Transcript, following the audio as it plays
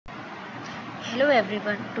Hello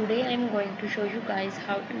everyone, today I am going to show you guys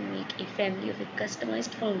how to make a family of a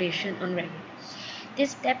customized foundation on Revit.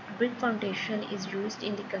 This stepped brick foundation is used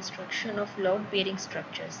in the construction of load-bearing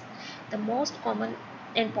structures. The most common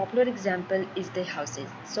and popular example is the houses.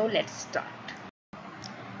 So let's start.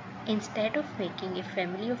 Instead of making a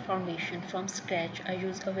family of foundation from scratch, I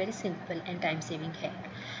use a very simple and time-saving hack.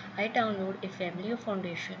 I download a family of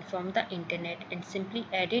foundation from the internet and simply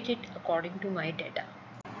edit it according to my data.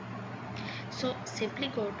 So simply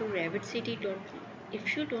go to revitcity.com.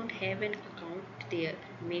 If you don't have an account there,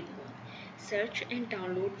 make one. Search and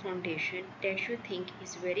download foundation that you think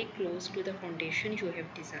is very close to the foundation you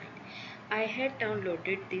have designed. I had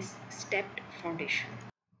downloaded this stepped foundation.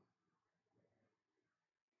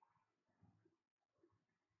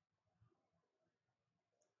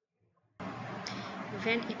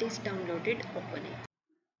 When it is downloaded, open it.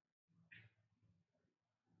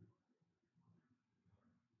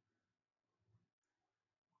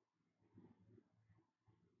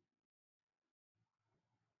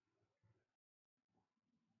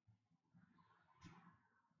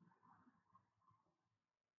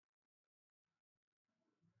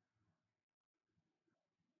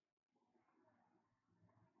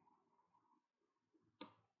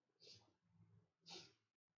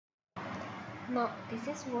 Now this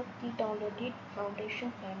is what the downloaded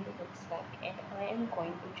foundation family looks like, and I am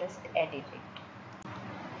going to just edit it.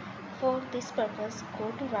 For this purpose,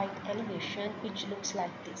 go to right elevation, which looks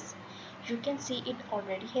like this. You can see it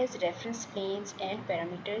already has reference planes and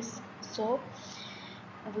parameters, so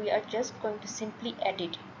we are just going to simply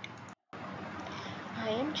edit it.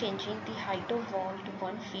 I am changing the height of wall to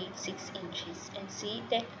 1 feet 6 inches and see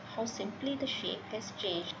that how simply the shape has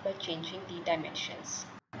changed by changing the dimensions.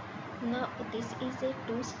 Now this is a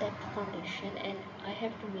two-step foundation and I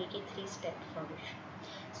have to make a three-step foundation.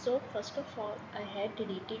 So first of all, I had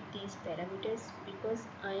deleted these parameters because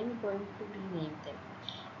I am going to rename them.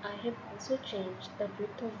 I have also changed the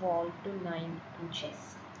width of wall to 9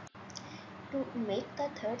 inches. To make the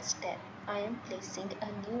third step, I am placing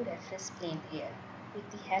a new reference plane here. With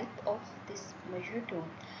the help of this measure tool,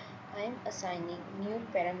 I am assigning new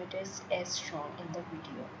parameters as shown in the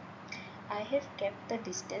video. I have kept the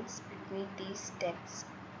distance between these steps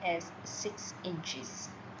as 6 inches.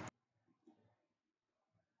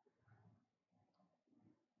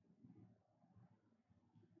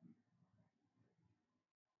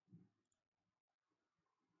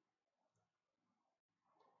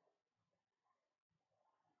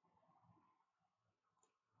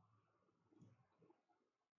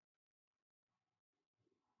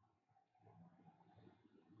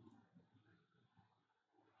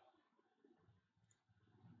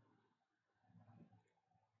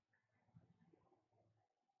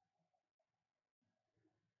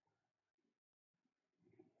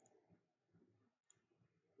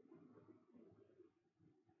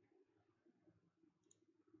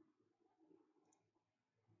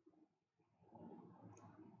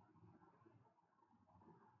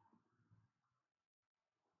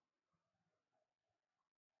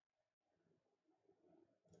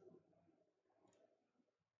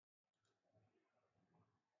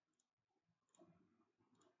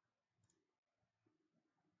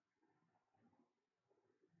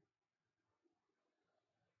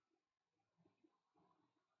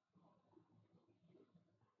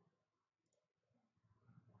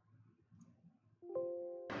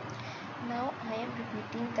 Now I am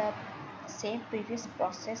repeating the same previous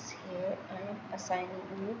process here. I am assigning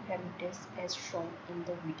new parameters as shown in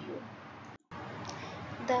the video.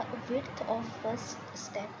 The width of first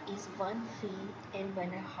step is 1 feet and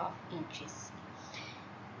 1.5 inches.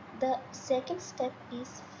 The second step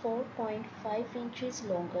is 4.5 inches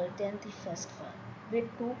longer than the first one, with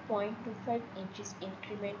 2.25 inches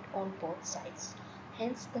increment on both sides.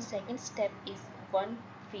 Hence, the second step is 1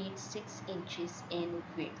 feet 6 inches in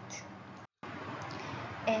width.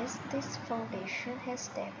 As this foundation has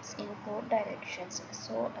steps in both directions,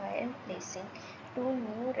 so I am placing two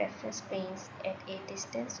new reference planes at a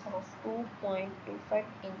distance of 2.25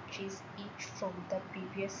 inches each from the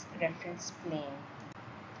previous reference plane.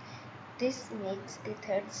 This makes the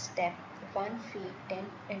third step 1 feet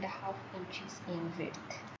 10.5 inches in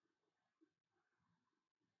width.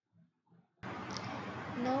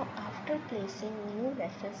 Now after placing new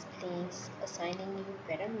reference planes, assigning new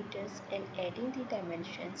parameters and adding the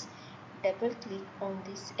dimensions, double click on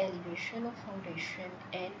this elevation of foundation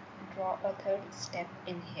and draw a third step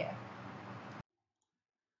in here.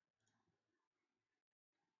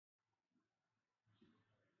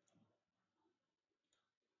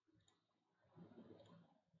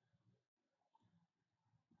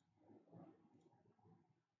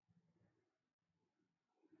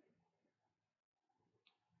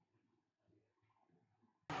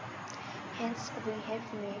 Friends, we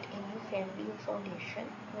have made a new family foundation.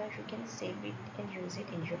 Now you can save it and use it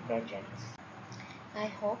in your projects. I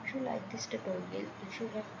hope you like this tutorial. If you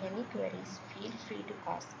have any queries, feel free to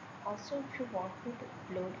ask. Also, if you want me to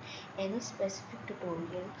upload any specific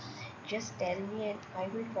tutorial, just tell me and I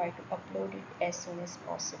will try to upload it as soon as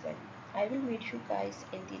possible. I will meet you guys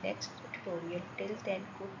in the next tutorial. Till then,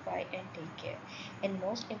 goodbye and take care. And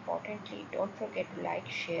most importantly, don't forget to like,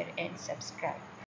 share and subscribe.